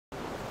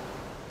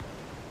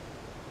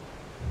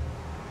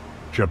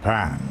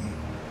Japan,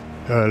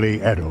 early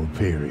Edo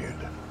period.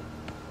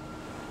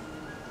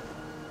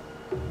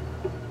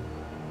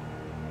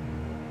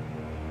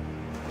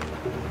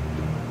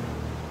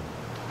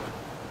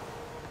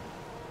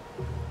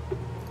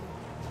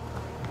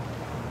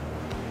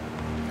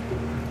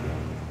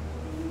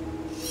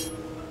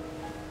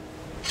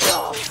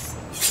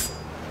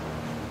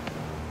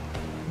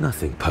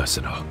 Nothing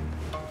personal.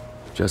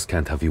 Just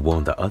can't have you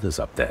warn the others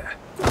up there.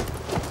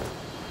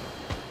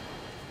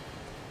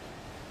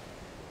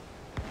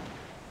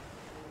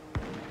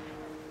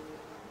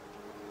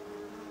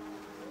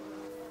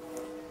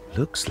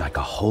 Looks like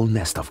a whole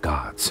nest of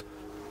guards.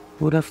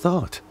 Would have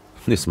thought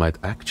this might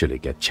actually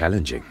get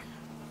challenging.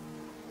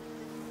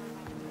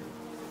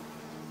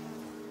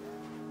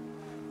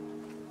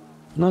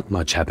 Not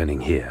much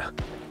happening here.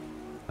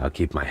 I'll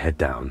keep my head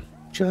down,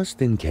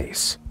 just in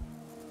case.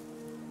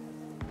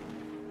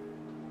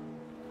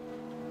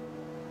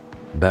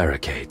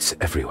 Barricades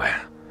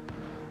everywhere.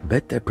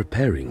 Bet they're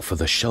preparing for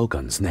the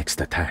Shogun's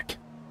next attack.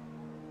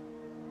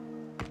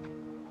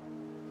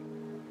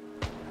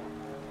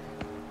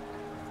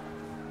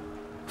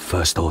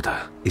 First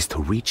order is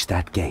to reach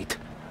that gate.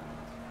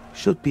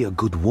 Should be a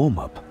good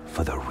warm-up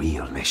for the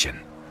real mission.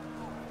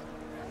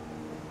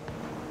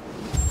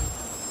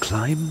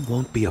 Climb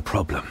won't be a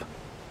problem.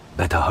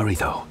 Better hurry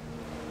though.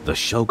 The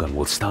Shogun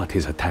will start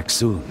his attack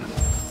soon.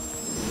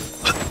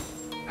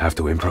 Have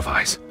to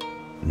improvise.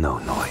 No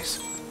noise.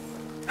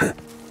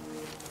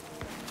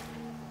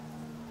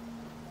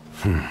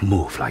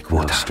 Move like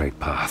water. No straight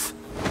path.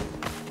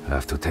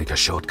 Have to take a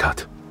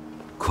shortcut.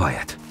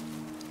 Quiet.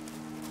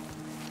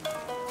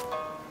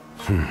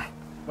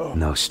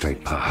 No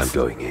straight path. I'm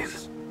going in.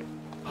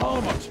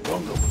 How much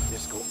longer will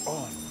this go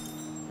on?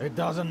 It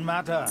doesn't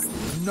matter.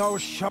 No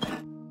shot.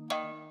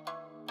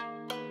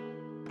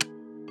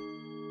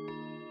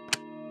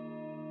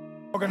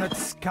 Shogunate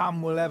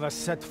scum will ever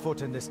set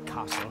foot in this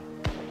castle.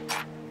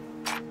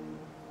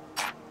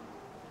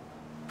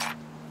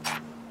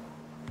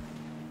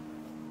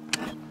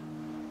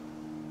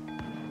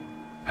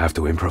 Have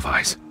to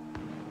improvise.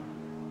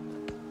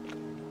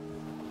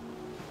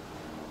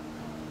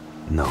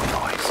 No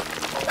noise.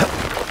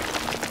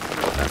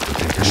 Have to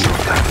take a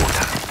shortcut.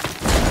 Water.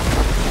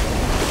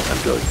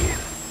 I'm going in.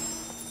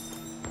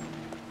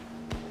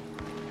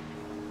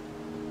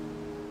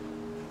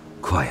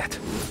 Quiet.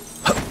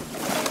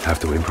 Have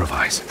to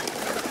improvise.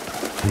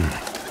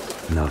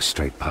 No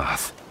straight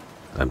path.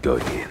 I'm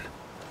going in.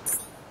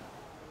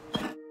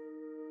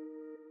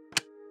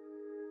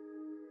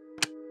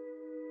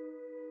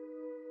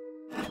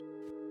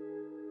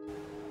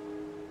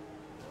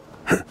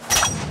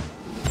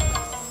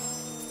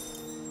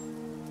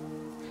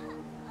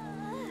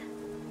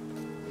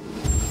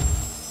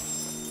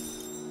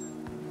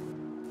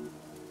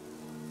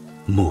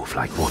 Move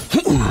like what?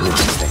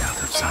 Stay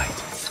out of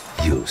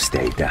sight. You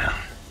stay down.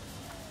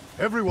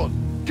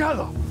 Everyone,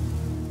 gather!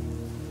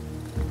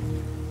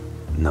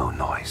 No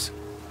noise.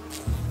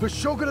 The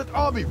Shogunate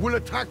army will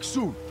attack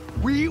soon.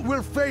 We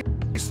will face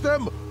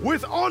them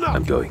with honor!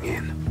 I'm going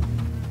in.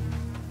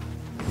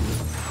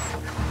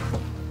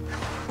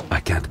 I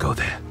can't go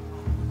there.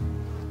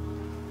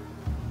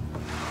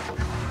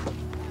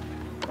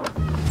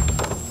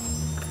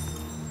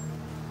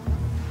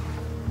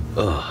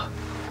 Ugh.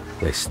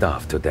 They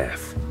starve to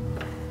death.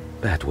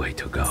 Bad way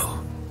to go.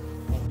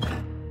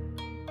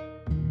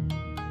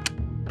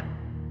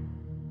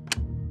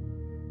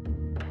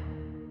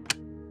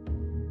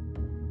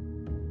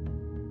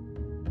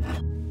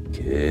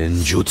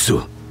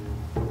 Genjutsu.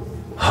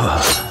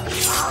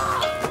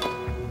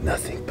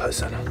 Nothing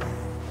personal.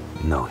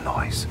 No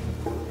noise.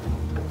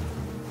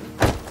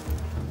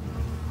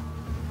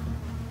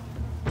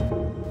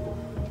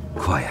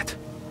 Quiet.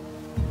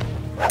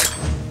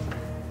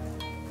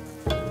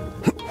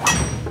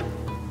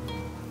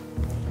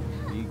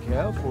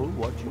 Careful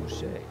what you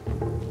say.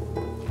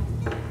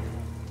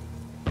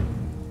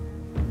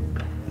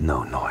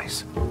 No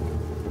noise.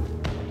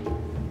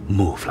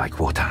 Move like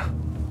water.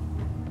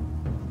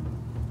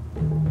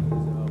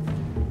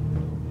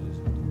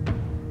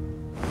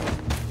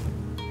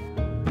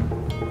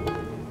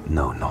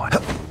 No noise.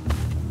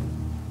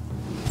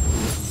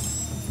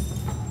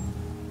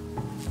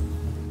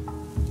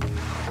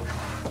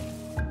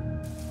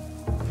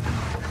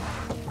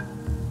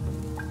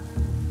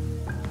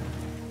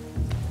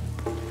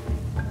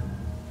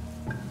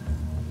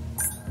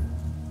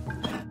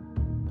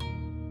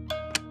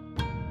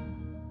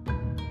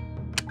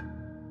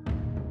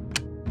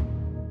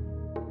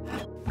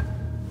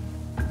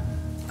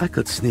 I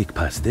could sneak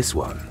past this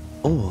one,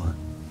 or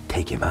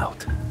take him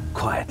out,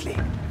 quietly.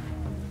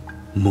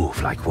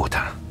 Move like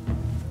water.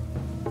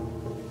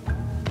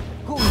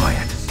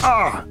 Quiet.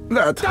 Ah,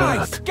 that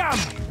hurt. Scum!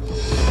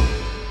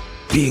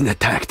 Being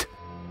attacked.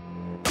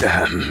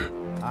 Damn.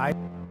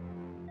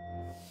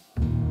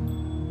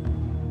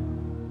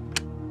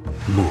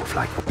 Move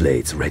like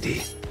blades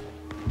ready.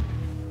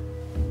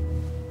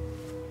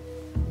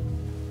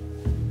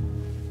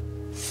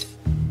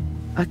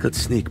 I could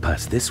sneak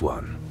past this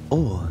one,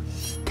 or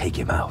take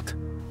him out,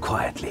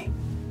 quietly.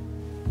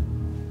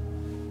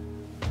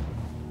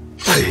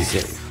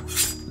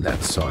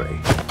 That's sorry.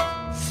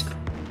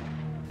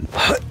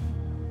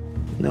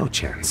 No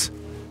chance.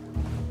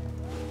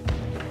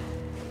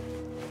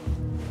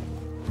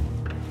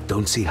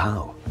 Don't see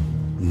how.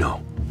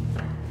 No.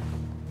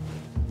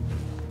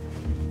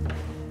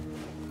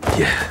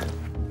 Yeah.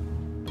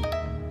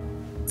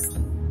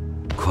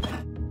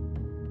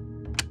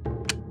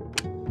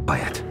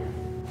 Quiet.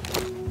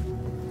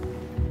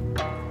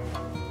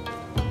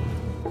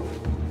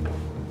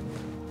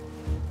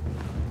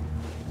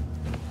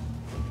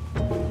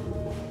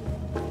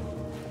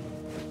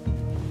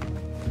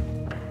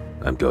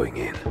 I'm going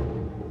in.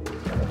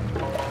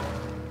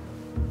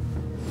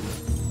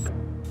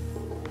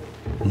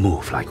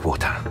 Move like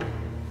water.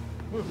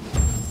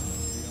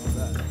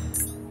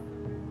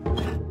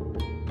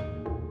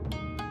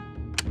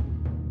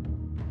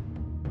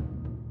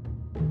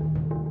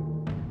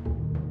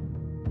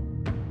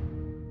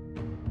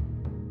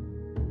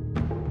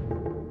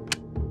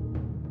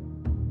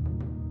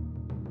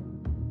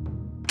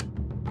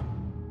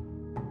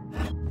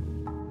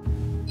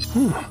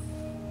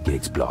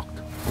 Gates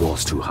blocked.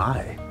 Walls too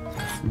high.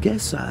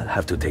 Guess I'll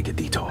have to take a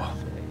detour.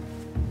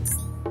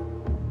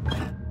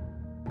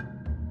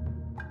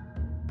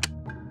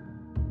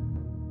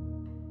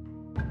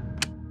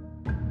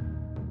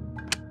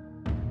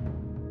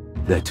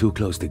 They're too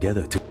close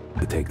together to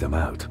take them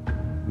out.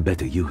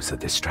 Better use a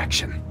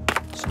distraction.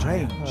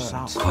 Strange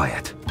sound.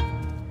 Quiet.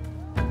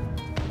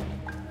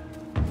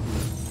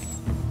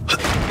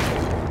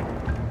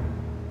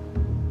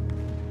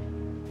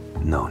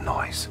 No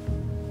noise.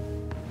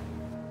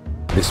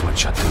 This one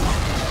shut too.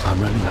 I'm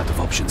running out of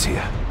options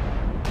here.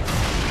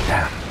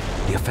 Damn,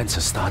 the offense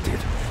has started.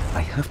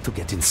 I have to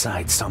get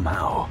inside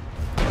somehow.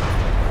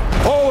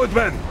 Forward,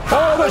 men!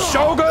 For the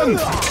Shogun!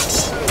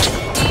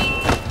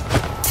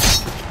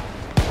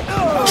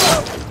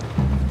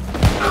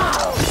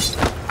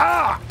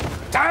 Ah!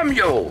 Damn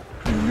you!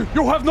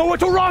 You have nowhere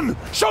to run!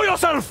 Show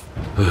yourself!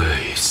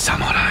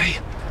 Samurai.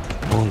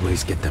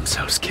 Always get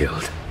themselves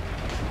killed.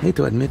 Hate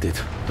to admit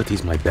it, but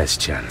he's my best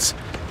chance.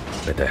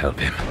 Better help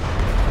him.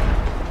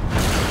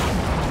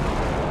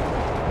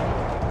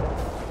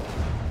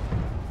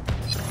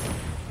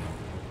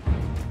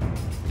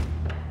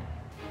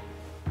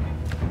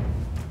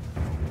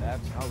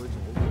 That's how it's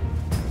all.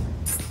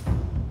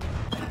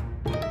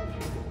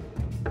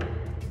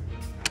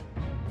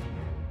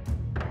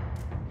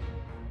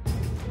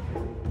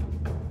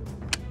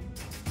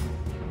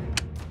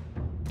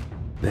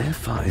 They're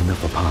far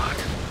enough apart.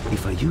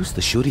 If I use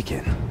the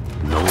shuriken,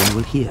 no one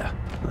will hear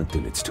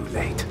until it's too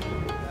late.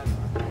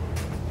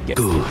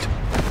 Good.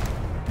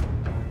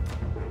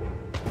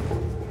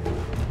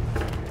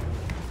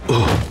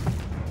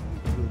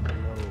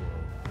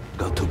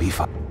 Got to be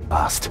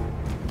fast.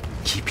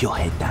 Keep your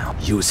head down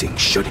using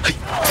shuriken.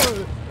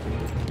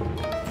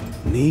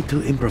 Need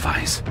to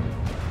improvise.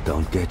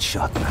 Don't get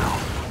shot now.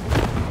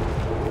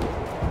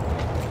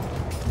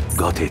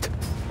 Got it.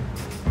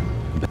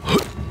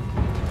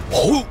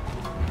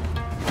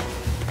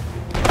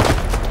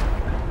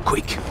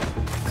 Quick.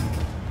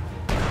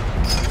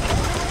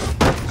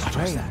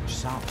 Strange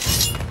sound.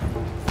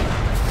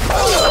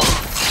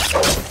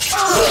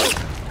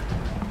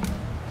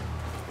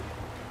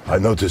 I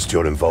noticed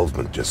your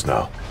involvement just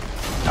now.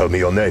 Tell me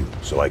your name,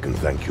 so I can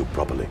thank you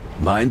properly.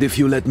 Mind if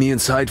you let me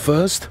inside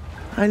first?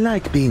 I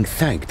like being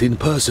thanked in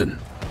person.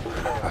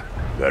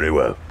 Very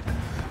well.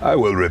 I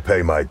will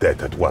repay my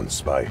debt at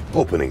once by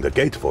opening the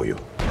gate for you.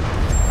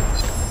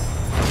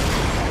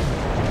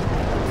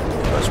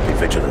 Must be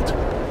vigilant.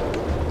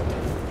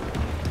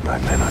 My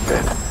men are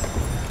dead.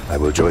 I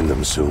will join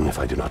them soon if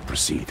I do not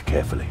proceed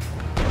carefully.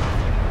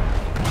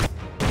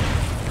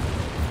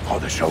 For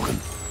the Shogun.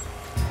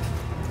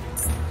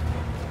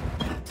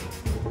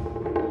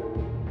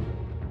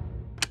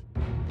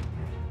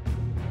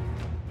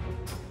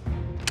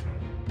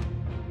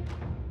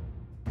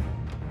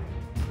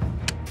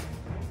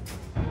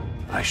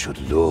 I should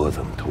lure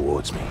them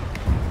towards me.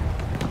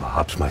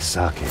 Perhaps my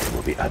sake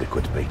will be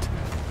adequate bait.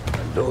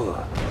 A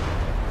lure.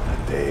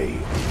 The day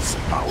is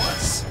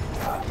ours.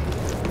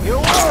 You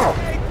are!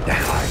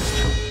 Damn.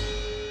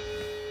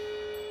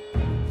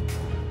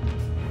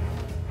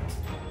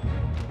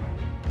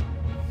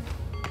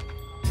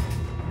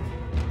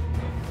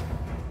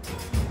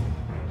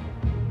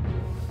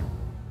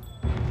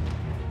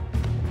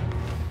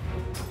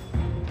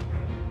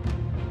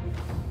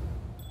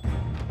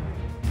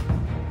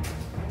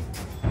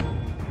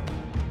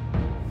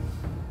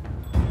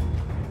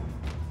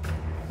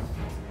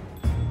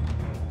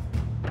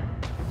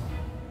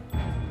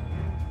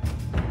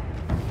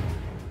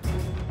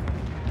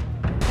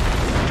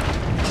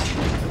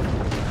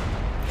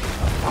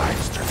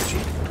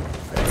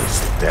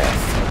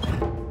 Death.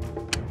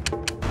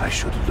 I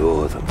should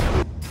lure them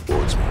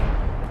towards me.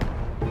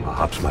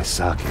 Perhaps my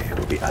sake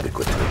will be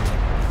adequate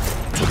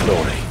to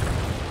glory.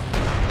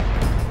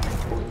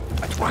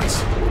 At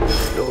once.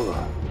 Lure.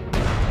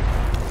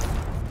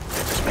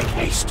 Let us make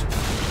haste.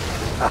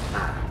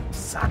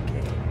 Sake.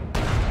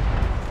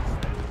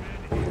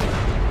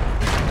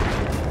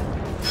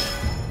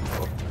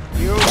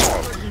 You!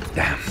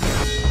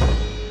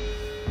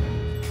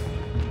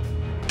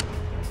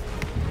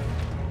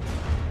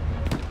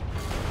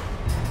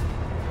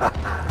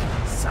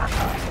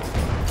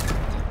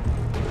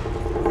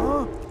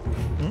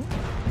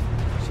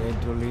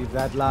 to leave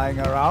that lying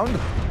around?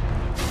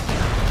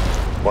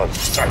 One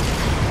strike.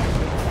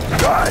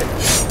 Die!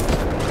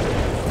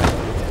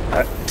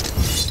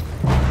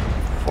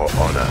 For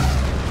honor.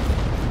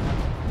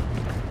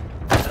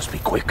 Let us be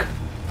quick.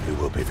 We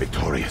will be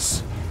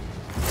victorious.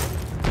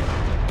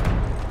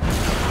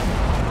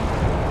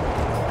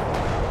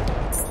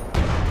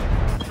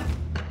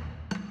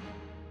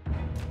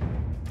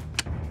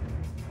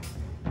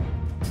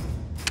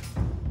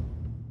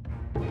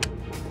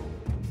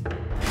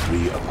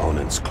 Three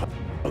opponents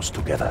close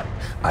together.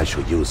 I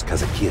shall use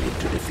Kazakiri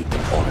to defeat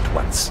them all at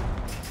once.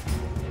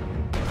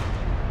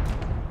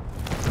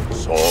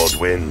 Sword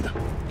wind.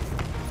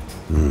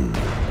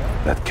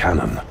 That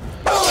cannon.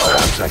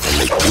 Perhaps I can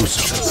make use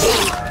of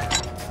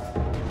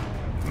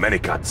it. Many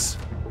cuts.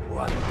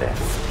 One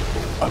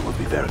death. I will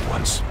be there at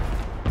once.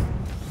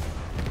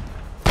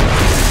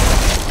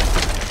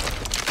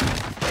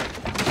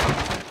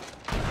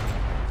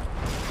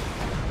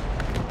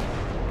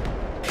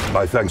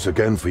 My thanks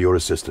again for your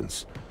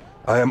assistance.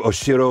 I am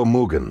Oshiro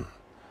Mugen.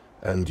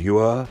 And you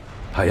are?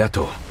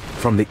 Hayato,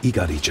 from the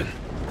Iga region.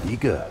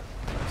 Iga?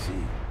 I see.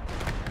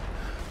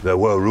 There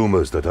were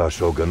rumors that our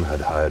Shogun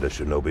had hired a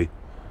shinobi.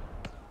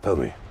 Tell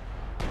me,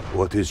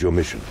 what is your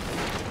mission?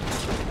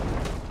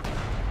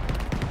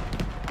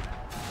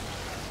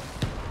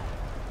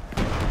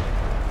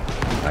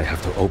 I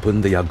have to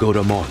open the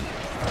Agora Mon.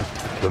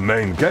 The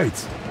main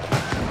gate?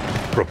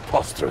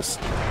 Preposterous.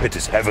 It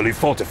is heavily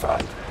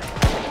fortified.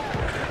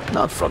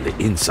 Not from the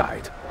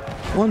inside.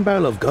 One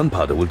barrel of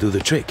gunpowder will do the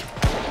trick.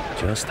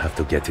 Just have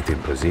to get it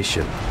in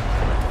position.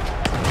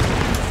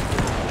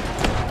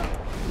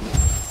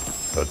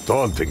 A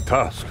daunting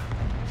task.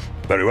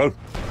 Very well.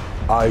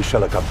 I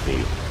shall accompany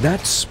you.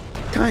 That's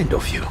kind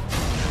of you.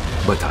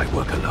 But I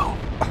work alone.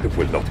 I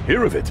will not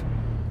hear of it.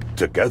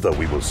 Together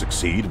we will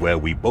succeed where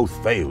we both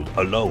failed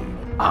alone.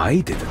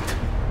 I didn't.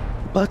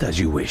 But as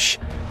you wish.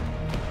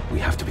 We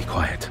have to be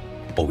quiet,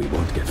 or we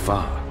won't get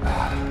far.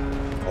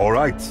 All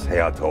right,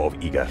 Hayato of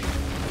Iga.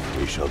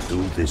 We shall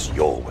do this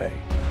your way.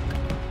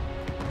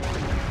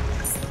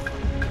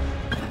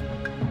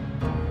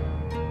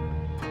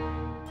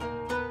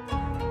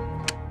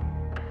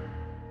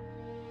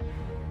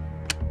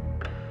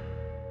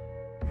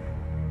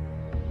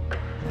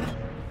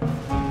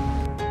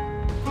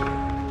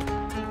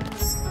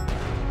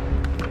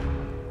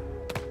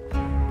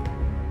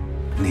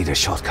 Need a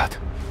shortcut.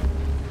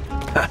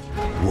 Ha!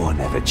 War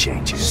never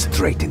changes.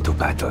 Straight into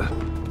battle.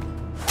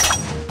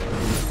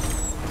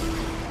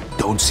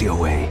 Don't see a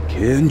way.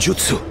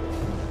 Kenjutsu.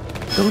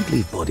 Don't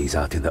leave bodies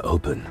out in the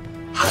open.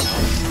 Hide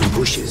them in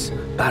bushes,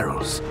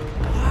 barrels.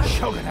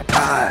 Shogun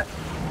Ah!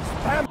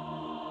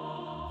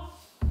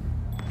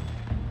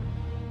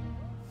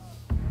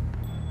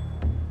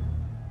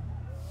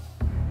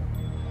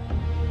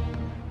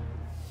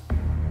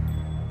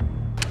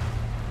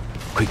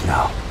 Quick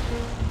now.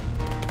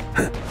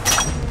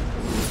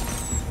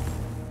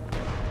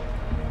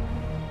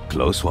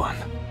 Close one.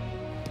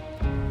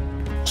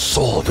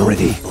 Sword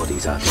ready.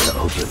 Bodies out in the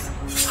open.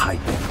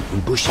 Hide them in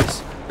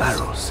bushes,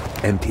 barrels,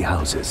 empty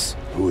houses.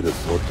 Who would have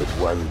thought that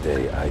one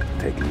day I'd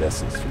take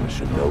lessons from a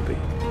shinobi?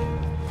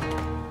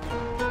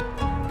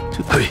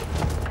 Hey.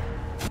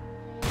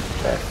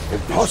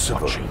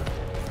 Impossible.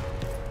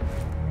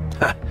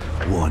 Ha!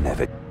 War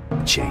never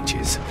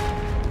changes.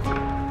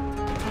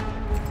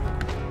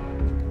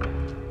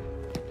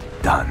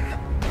 Done.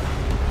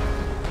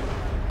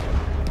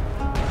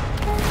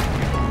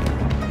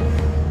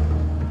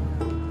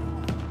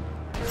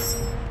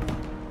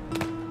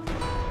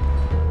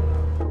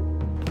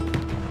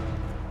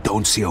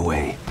 Don't see a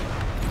way.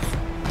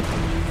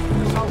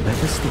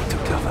 Let us stick to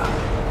cover.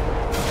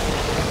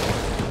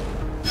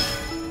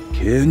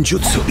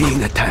 Kenjutsu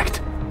being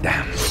attacked.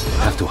 Damn,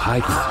 have to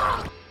hide now.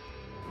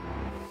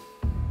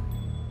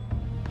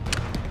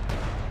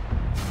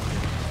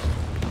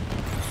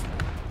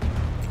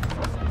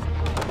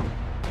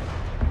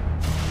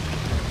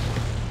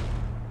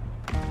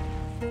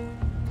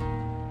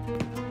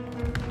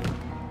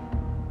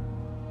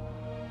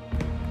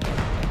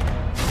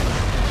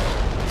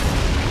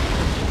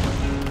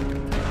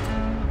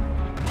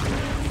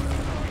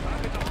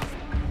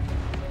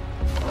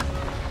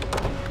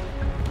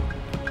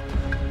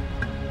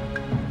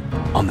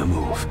 On the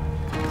move.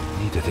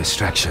 Need a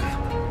distraction.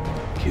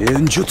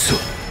 Kenjutsu.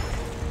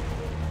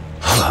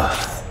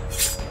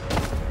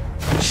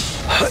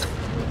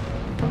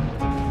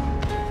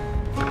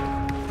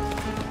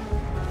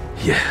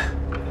 Yeah.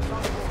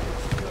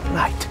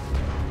 Right.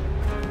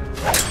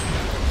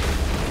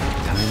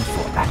 Time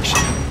for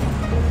action.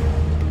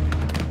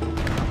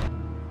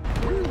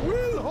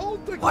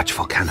 Watch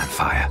for cannon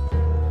fire.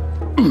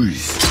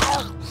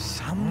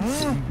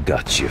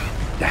 Got you.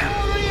 Damn.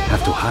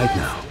 Have to hide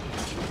now.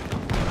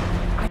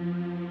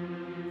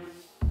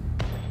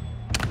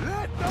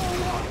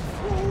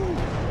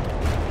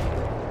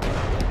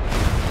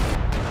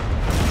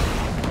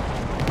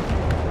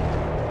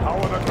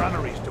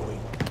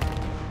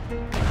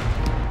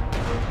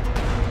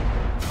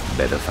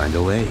 Better find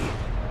a way.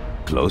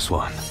 Close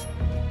one.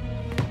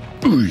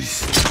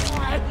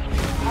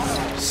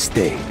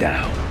 Stay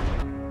down.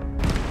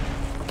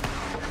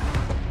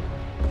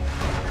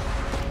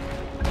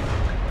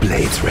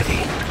 Blades ready.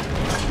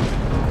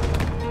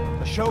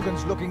 The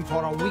Shogun's looking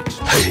for a weak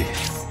spot. Hey.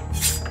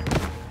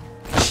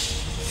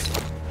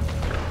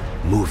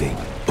 Moving.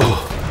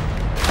 Oh.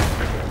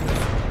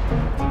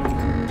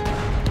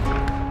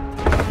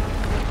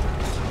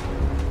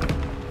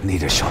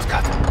 Need a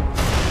shortcut.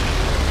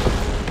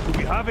 Do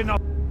we have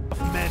enough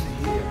men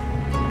here?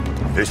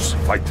 This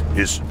fight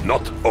is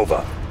not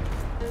over.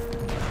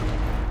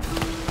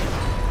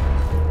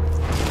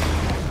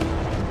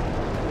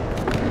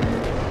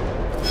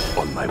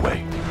 On my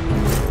way.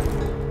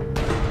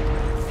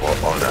 For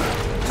honor,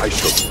 I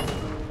shall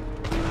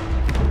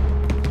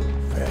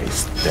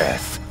face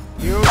death.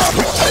 You...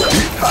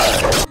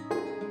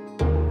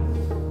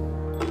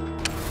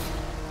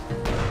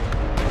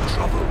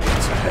 Trouble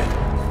waits ahead.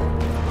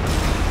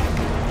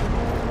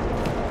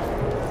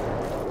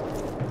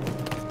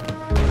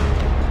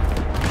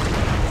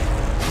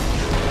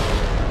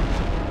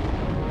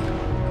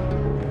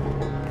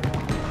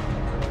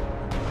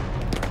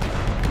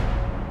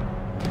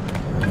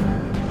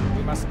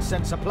 We must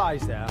send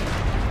supplies there.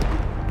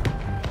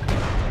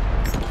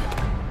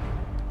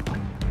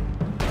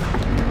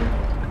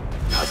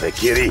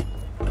 Hazekiri.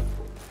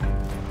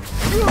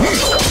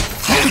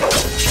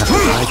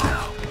 Right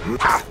now.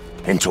 Ha!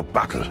 Into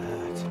battle.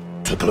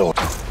 To glory.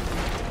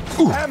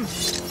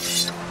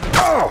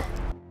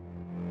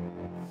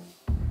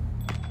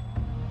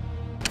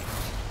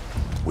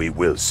 We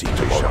will see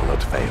tomorrow. We shall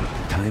not fail.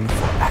 Time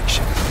for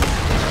action.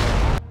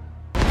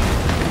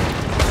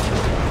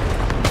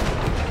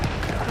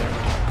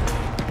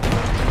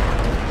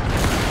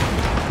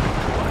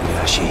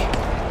 Waniashi.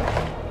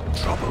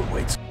 Trouble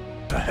waits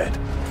ahead.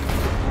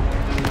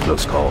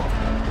 Close call.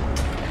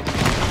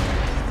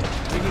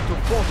 We need to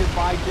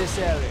fortify this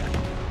area.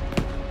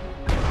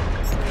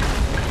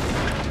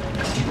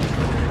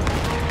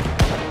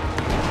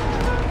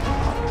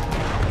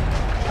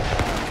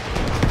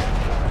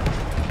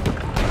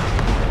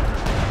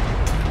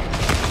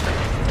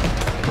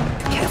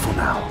 Careful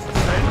now.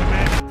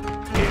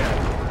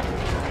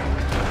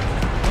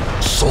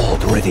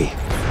 Sword ready.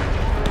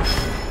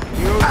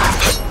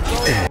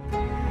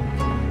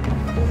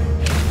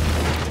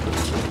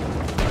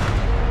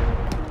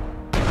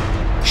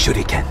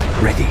 Shuriken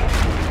ready.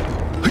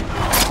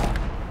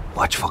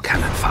 Watch for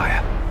cannon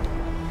fire.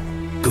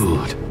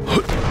 Good.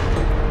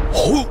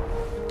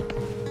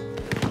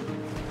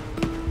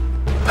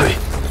 Hey.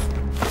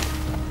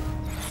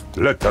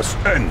 Let us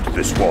end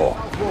this war.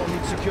 War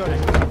needs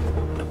securing.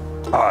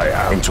 I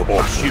am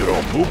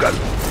Oshiro Mugan.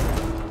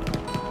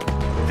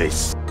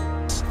 This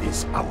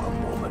is our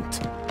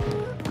moment.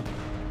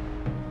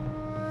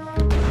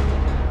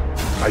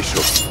 I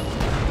shall...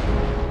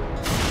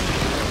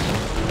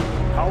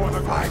 How are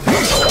the fight?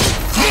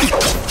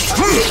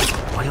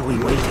 Why are we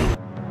waiting?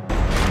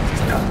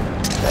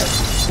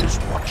 Death is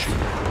watching.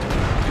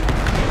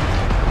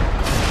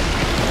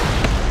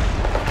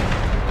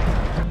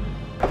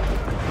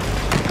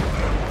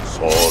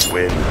 Sword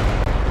win.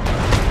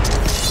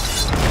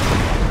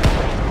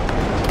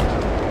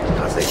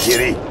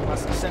 Hazekiri.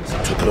 Must send To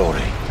some...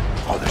 glory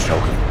for the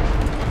Shogun.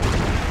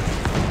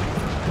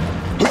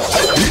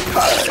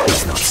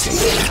 It's not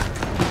safe.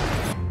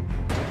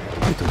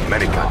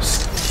 Many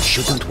guns.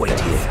 Shouldn't wait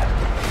here.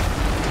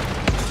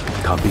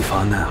 Can't be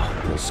far now.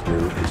 Your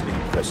skill is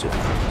impressive,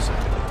 officer.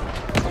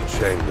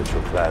 Shame that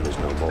your clan is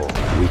no more.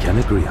 We can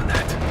agree on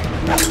that.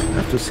 I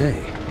have to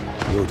say,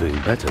 you're doing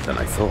better than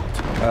I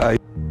thought.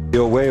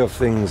 Your way of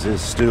things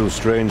is still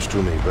strange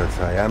to me, but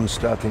I am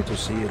starting to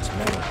see its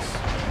merits.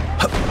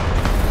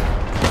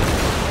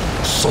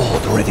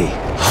 Sword ready.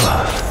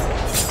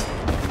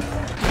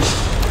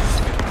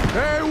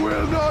 They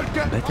will not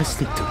get... Better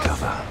stick to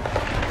cover.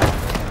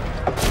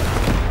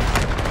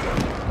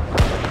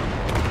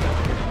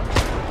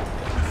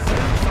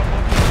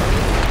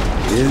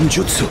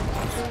 Genjutsu.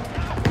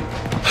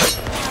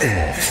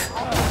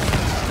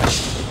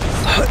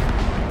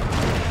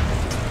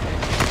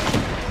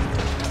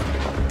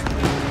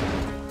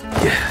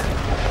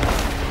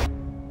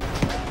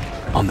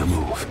 On the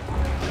move.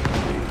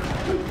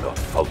 We will not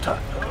falter.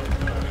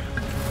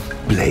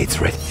 Blades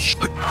ready.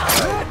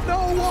 No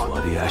one...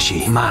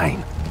 Wariashi,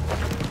 mine.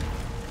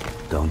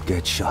 Don't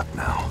get shot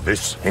now.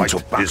 This fight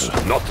is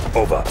not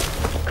over.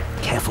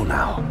 Careful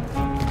now.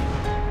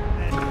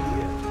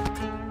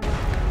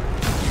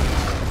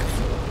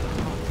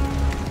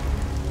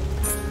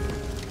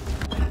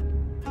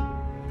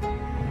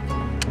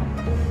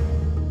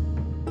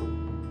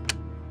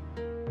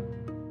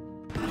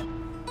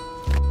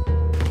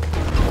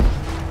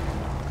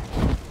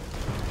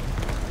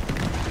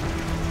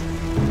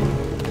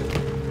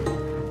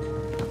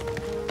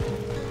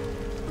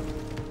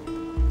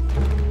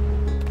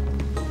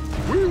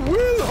 We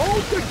will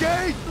hold the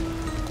gate!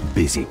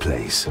 Busy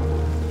place.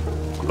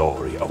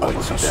 Glory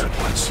awaits us. There at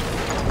once.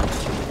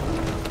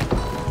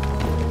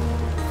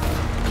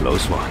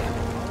 Close one.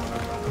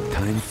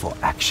 Time for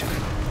action.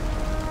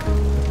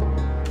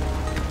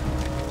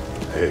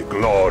 A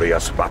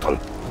glorious battle.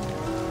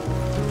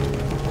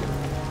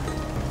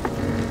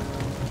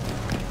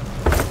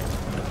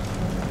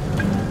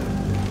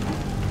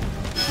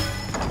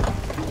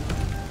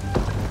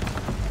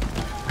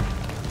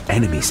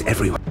 Enemies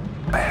everywhere.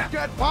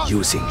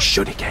 Using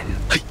shuriken.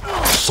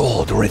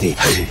 Sword ready.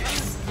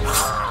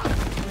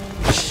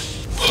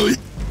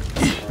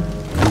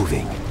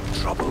 Moving.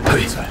 Trouble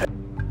waits ahead.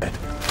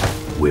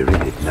 We're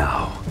in it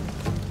now.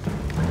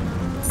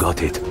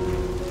 Got it.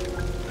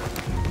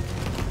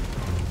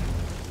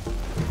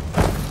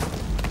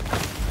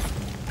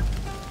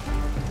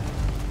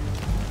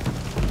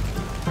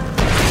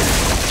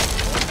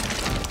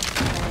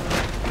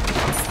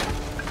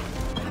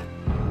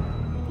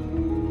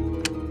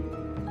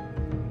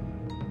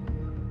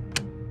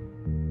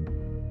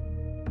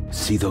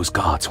 See those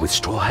guards with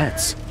straw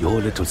hats?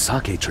 Your little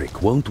sake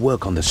trick won't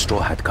work on the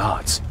straw hat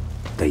guards.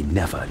 They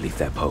never leave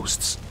their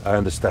posts. I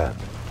understand.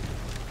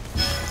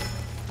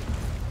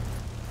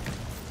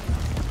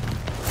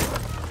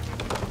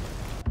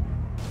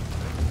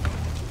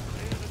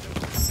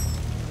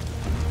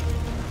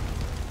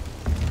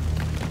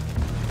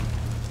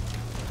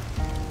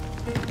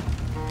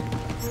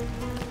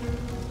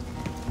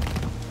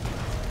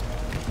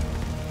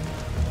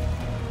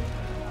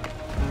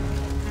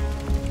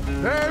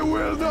 They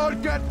will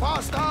not get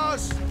past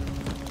us!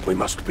 We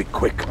must be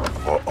quick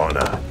for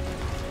honor.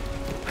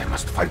 I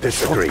must find the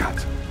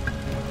shortcut.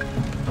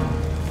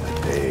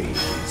 The day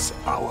is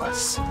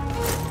ours.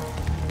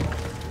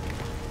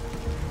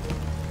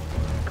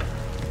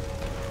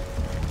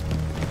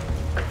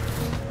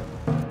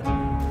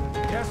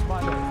 Yes,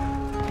 my lord.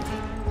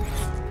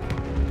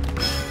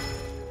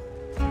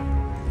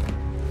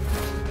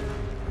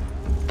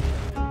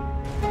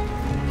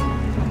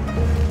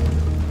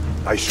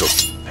 I should.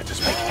 Let us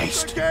make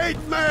haste. Gate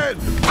men!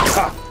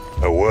 Ha!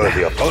 A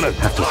worthy opponent.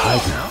 Have to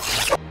hide now.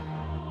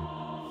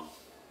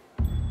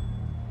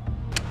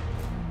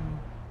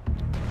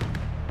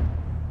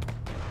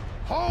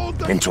 Hold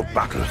the Into gate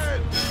battle.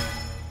 men!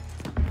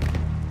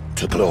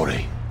 To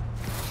glory.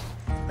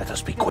 Let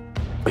us be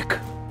quick.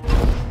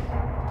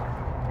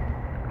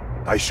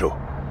 I show.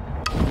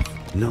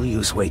 No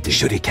use waiting.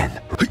 Shuriken.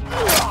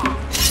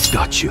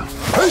 Got you.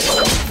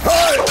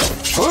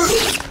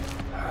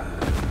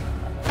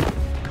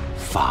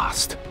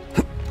 Fast.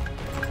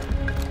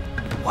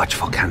 Watch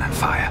for cannon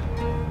fire.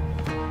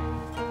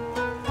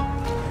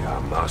 We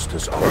are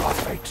masters of our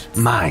fate.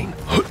 Mine.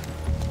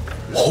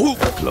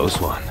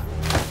 Close one.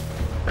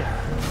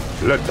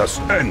 Let us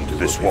end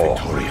this war.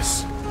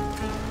 Victorious.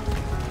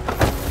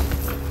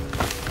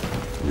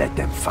 Let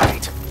them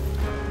fight.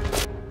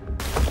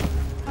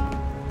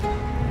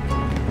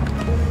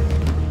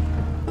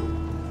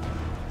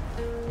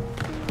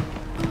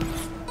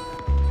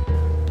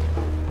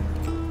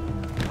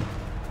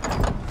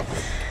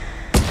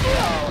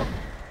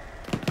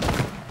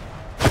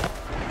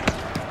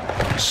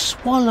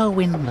 Swallow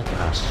in the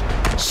dust.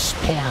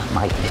 Spare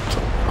my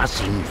little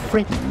buzzing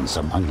friends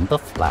among the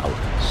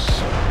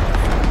flowers.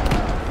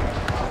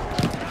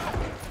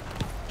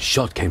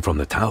 Shot came from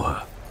the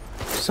tower.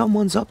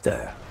 Someone's up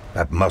there.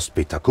 That must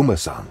be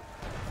Takuma-san,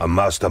 a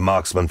master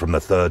marksman from the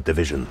 3rd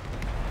Division.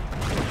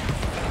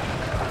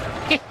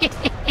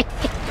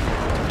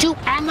 Two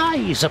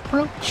allies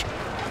approach.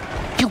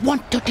 You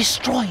want to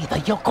destroy the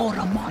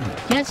Yogoramon,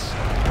 yes?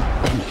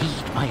 Then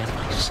heed my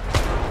advice.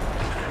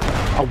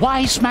 A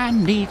wise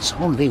man needs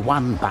only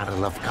one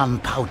barrel of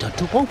gunpowder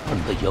to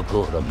open the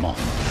Yogoramon.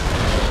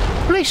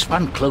 Place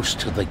one close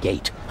to the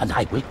gate, and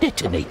I will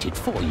detonate it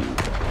for you.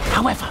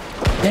 However,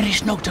 there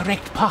is no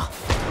direct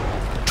path.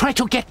 Try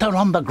to get there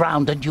on the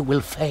ground, and you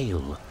will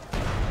fail.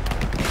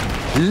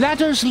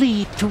 Ladders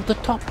lead to the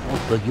top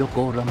of the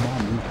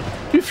Yogoramon.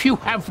 If you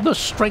have the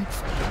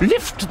strength,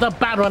 lift the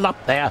barrel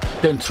up there,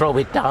 then throw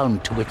it down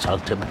to its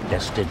ultimate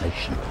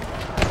destination.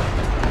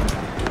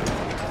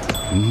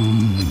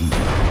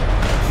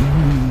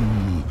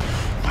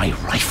 My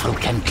rifle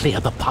can clear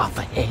the path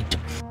ahead.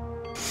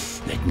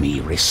 Let me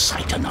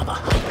recite another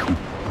haiku.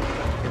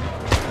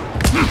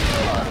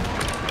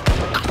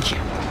 Gotcha.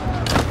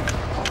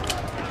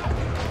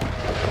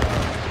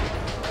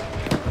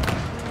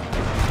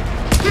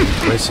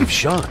 Impressive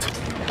shot.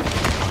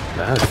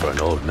 Bad for an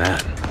old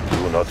man.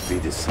 Do not be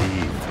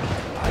deceived.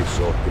 I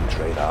saw him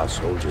train our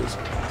soldiers.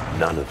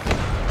 None of them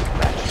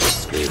matched his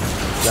skill.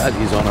 Glad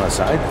he's on our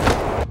side.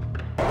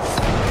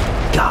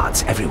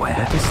 Guards everywhere.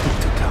 Let us stick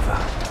to cover.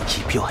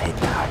 Keep your head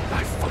down.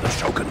 Life for the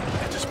Shogun.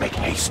 Let us make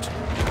haste.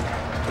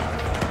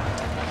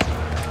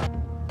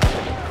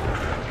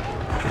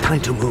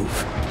 Time to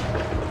move.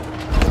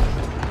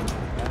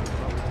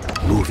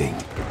 Moving.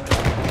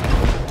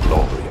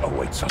 Glory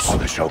awaits us. For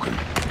the Shogun.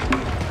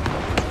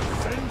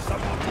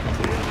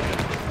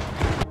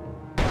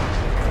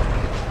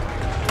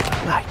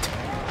 Right.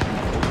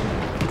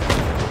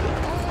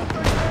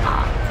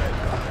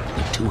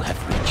 The two have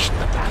reached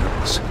the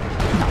barrels.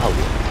 Now,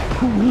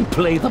 who will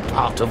play the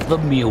part of the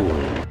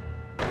mule?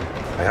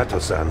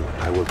 Hayato-san,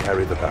 I will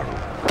carry the barrel.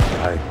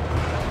 I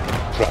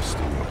trust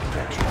in your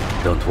protection.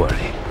 Don't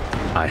worry.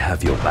 I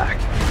have your back.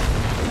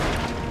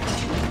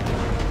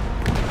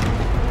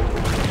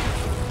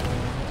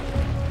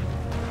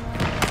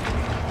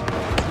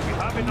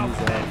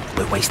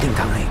 We're wasting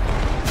time.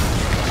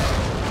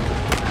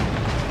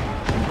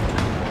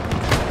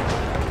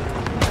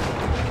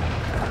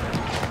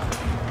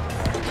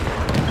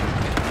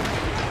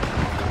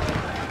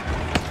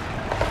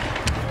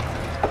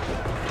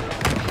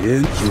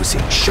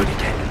 Using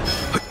shuriken.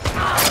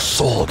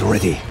 Sword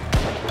ready.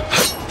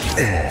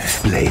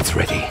 Blades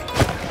ready.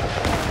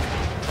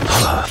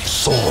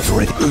 Sword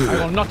ready.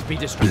 I will not be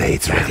distracted.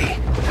 Blades ready.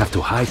 Have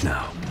to hide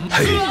now.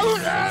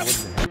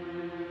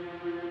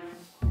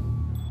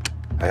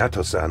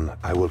 Hayato-san,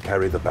 I will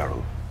carry the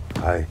barrel.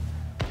 I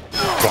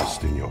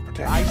trust in your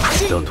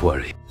protection. Don't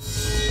worry.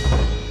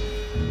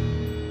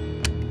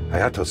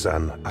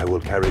 Hayato-san, I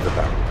will carry the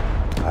barrel.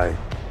 I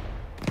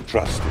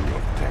trust in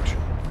your protection.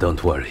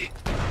 Don't worry.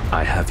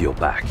 I have your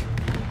back.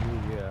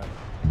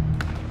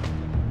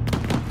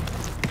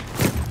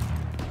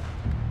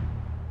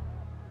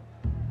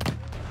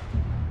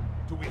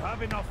 Do we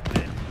have enough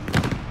men?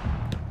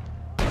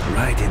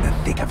 Right in the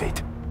thick of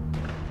it.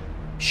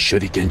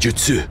 Shuriken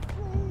jutsu.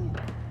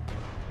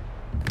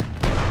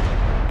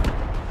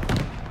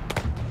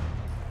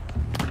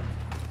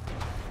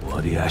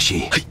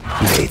 Wariashi.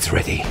 Blades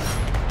ready.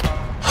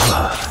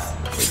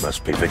 We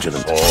must be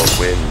vigilant or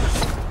win.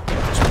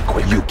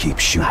 Quick. You keep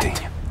shooting.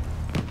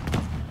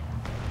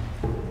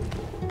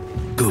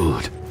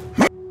 Good.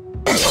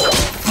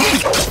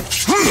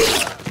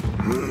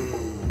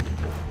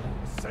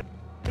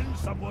 Send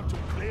someone to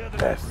clear the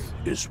Death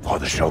is for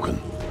the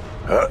Shogun.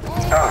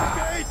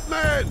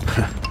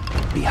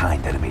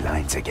 Behind enemy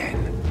lines again.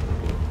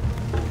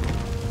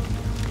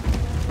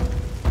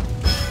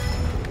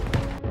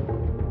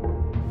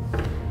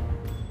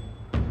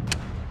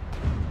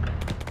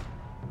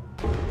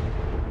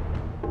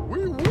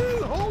 We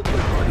will hold the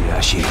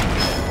Wariashi.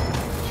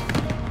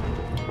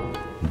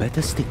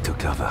 Better stick to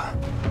cover.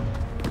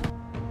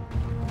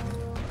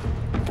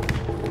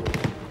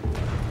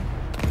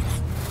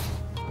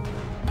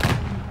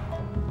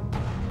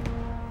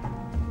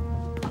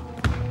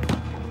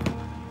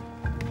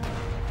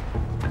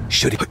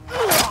 Shoot it.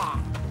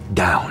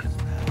 Down.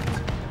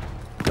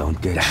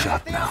 Don't get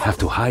shot now. Have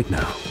to hide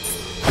now.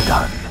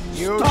 Done.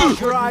 You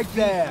stop right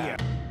there.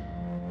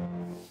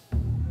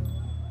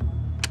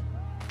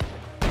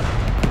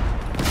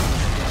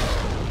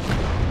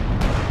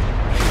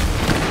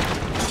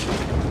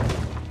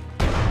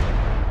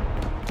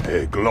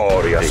 A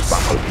glorious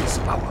battle is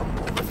our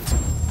moment.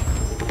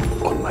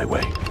 On my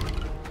way.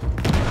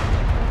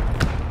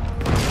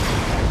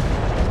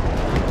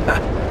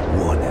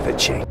 War never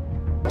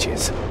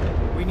changes.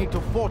 We need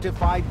to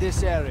fortify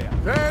this area.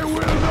 They will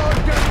not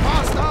get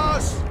past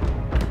us!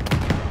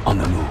 On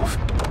the move.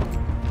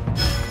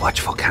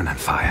 Watch for cannon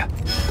fire.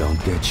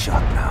 Don't get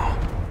shot now.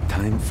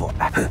 Time for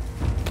action.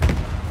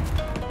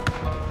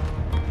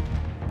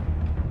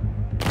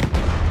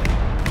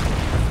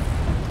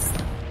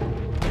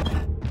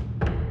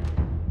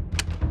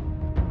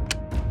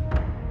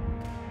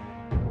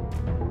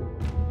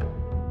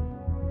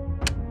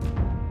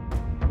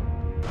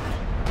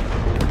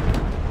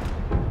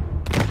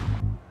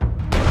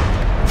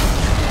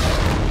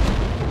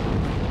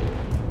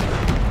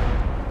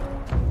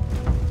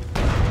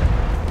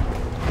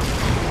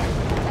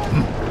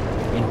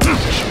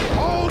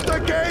 Hold the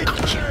gate!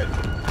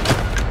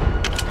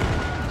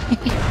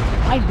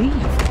 I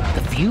leave.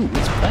 The view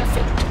is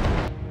perfect.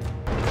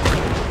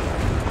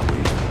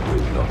 We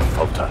will not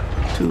falter.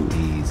 Too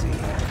easy.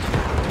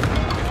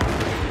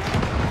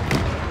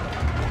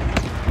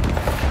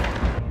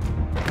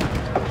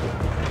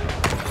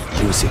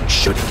 Using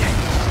shuriken.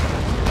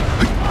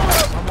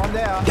 Someone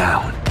there.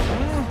 Down.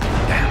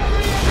 Damn.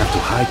 Have to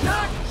hide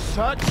now.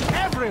 Search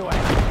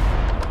everywhere.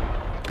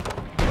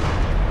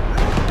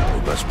 We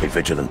must be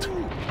vigilant.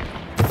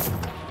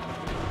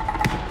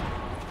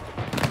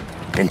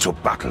 Into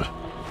battle.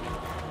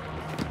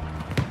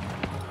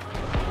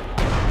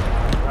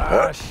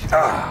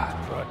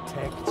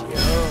 Protect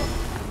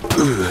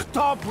you.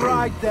 Stop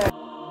right there.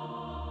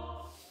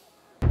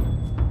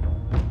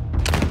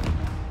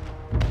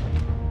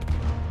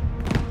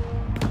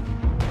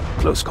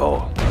 Close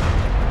call.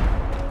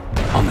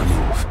 On the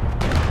move.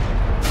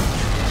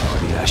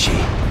 Wariashi.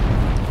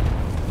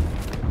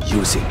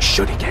 Using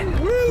shuriken.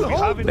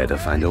 Better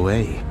find a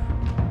way.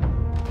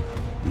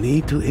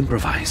 Need to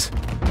improvise.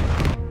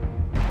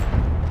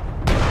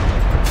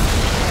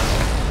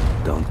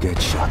 Don't get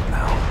shot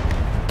now.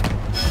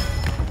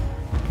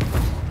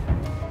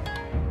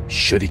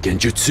 Shuriken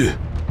jutsu.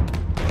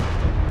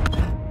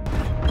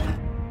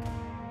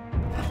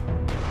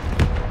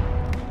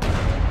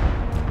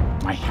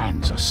 My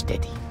hands are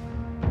steady.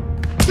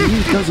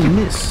 He doesn't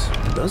miss,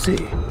 does he?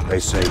 They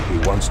say he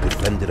once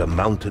defended a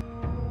mountain.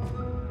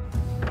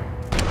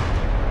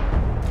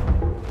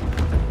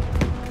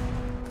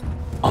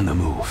 On the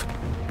move.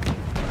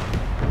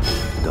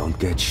 Don't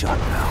get shot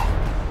now.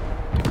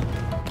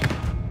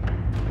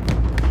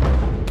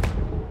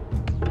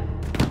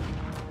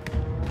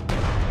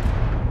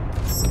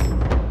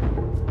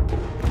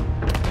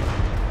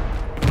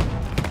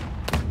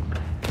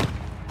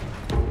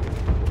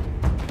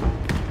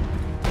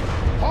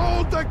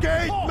 Hold the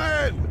gate,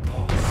 men!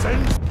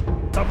 Send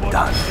someone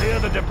Done. to clear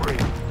the debris.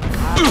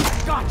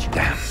 Gotcha.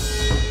 Damn.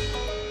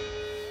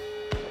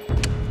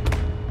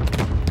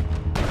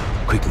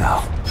 Quick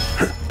now.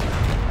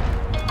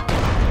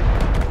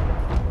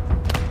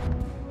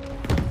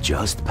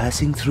 Just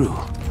passing through.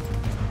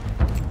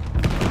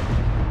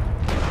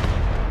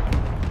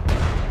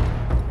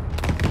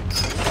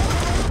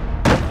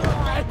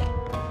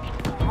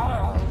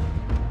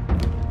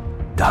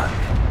 Done.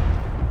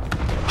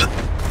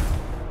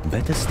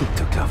 Better stick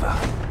to cover.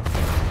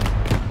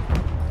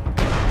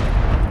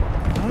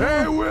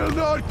 They will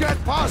not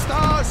get past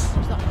us!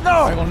 No!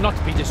 I will not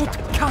be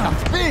distracted. It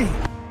can't be!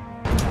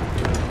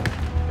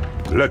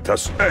 Let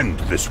us end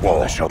this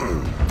war.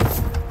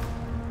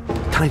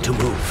 Time to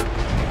move.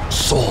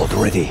 Sword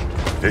ready.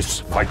 This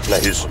fight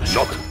is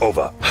not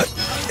over. Right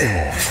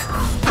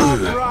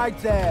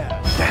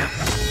there! Damn.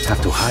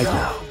 Have to hide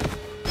now.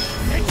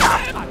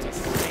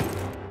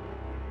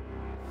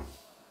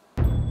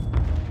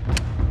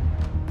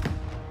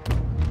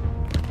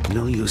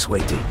 No use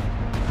waiting.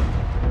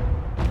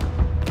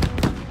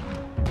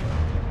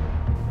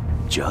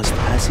 Just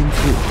passing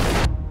through.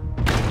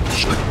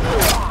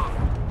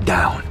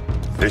 Down.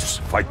 This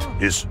fight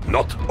is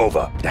not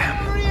over. Damn.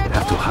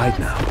 Have to hide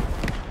now.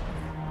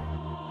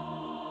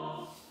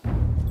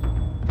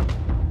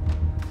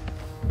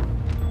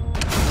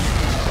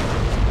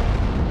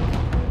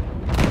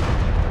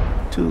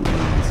 Too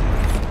easy.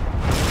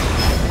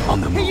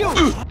 On the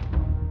move.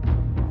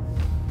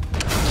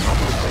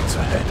 It's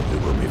ahead. We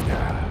will be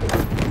there.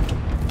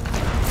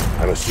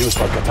 I must use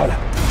my katana.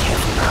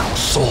 Careful now.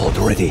 Sword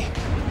ready.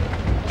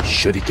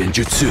 Shuriken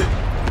jutsu.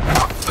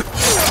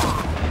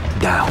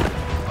 Down.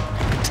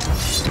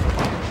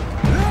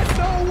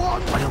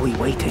 What are we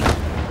waiting?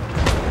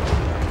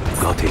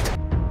 Got it.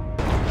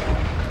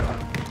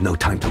 No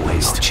time to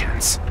waste. No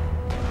chance.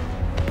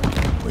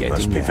 We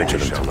must be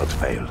vigilant to not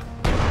fail.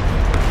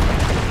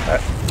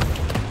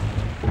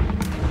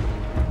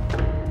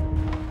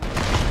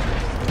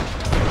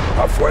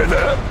 Halfway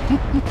there.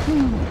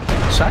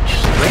 Such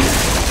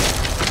strength.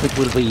 It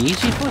will be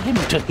easy for him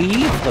to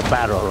heave the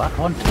barrel up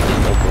onto the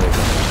Yogoro.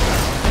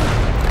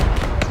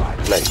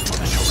 Play for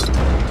the Shogun.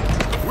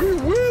 We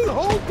will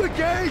hold the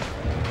gate!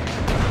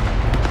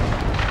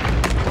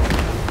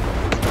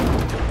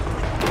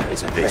 There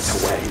is a better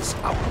way. Is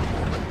our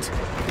moment.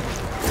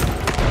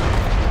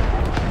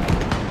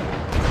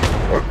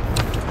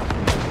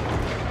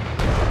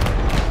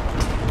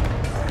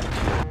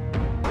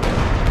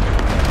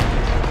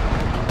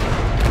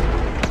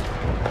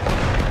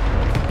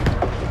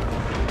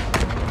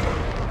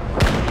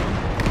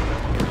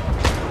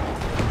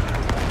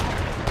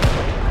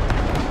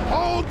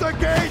 Hold the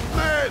gate,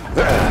 men!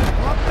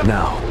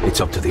 Now,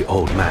 it's up to the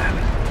old man.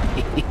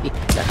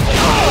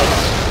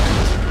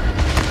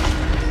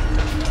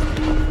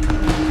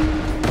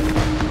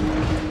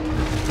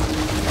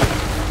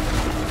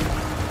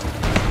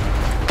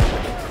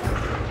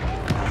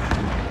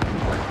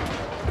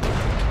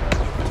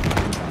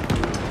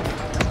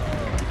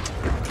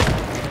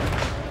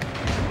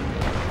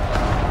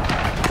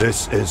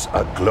 This is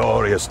a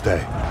glorious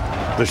day.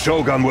 The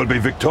Shogun will be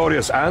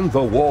victorious and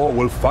the war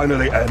will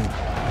finally end.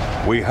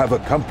 We have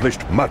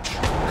accomplished much.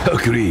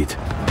 Agreed.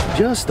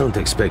 Just don't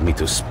expect me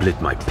to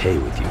split my pay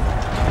with you.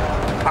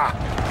 Ha!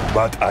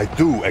 But I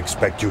do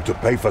expect you to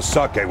pay for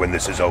sake when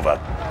this is over.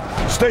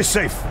 Stay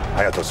safe,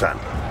 Hayato-san.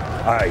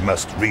 I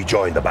must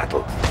rejoin the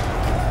battle.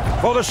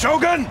 For the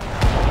Shogun!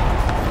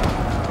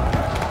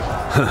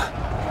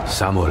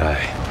 Samurai.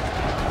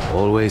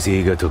 Always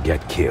eager to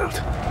get killed.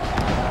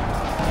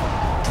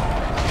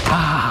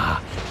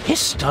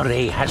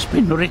 History has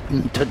been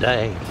written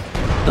today.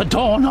 The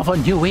dawn of a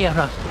new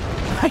era.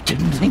 I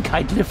didn't think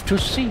I'd live to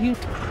see it.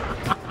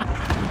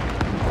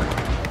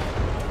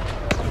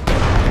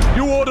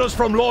 New orders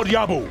from Lord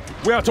Yabu.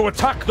 We are to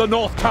attack the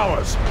North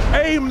Towers.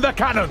 Aim the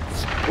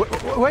cannons.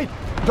 Wait,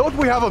 don't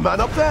we have a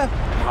man up there?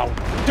 How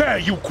dare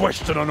you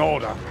question an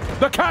order?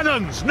 The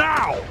cannons,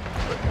 now!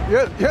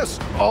 Yes,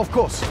 of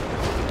course.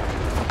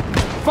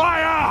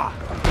 Fire!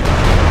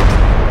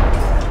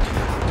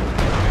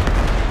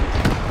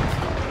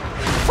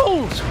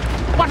 Fools!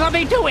 What are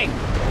they doing?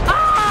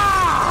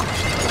 Ah!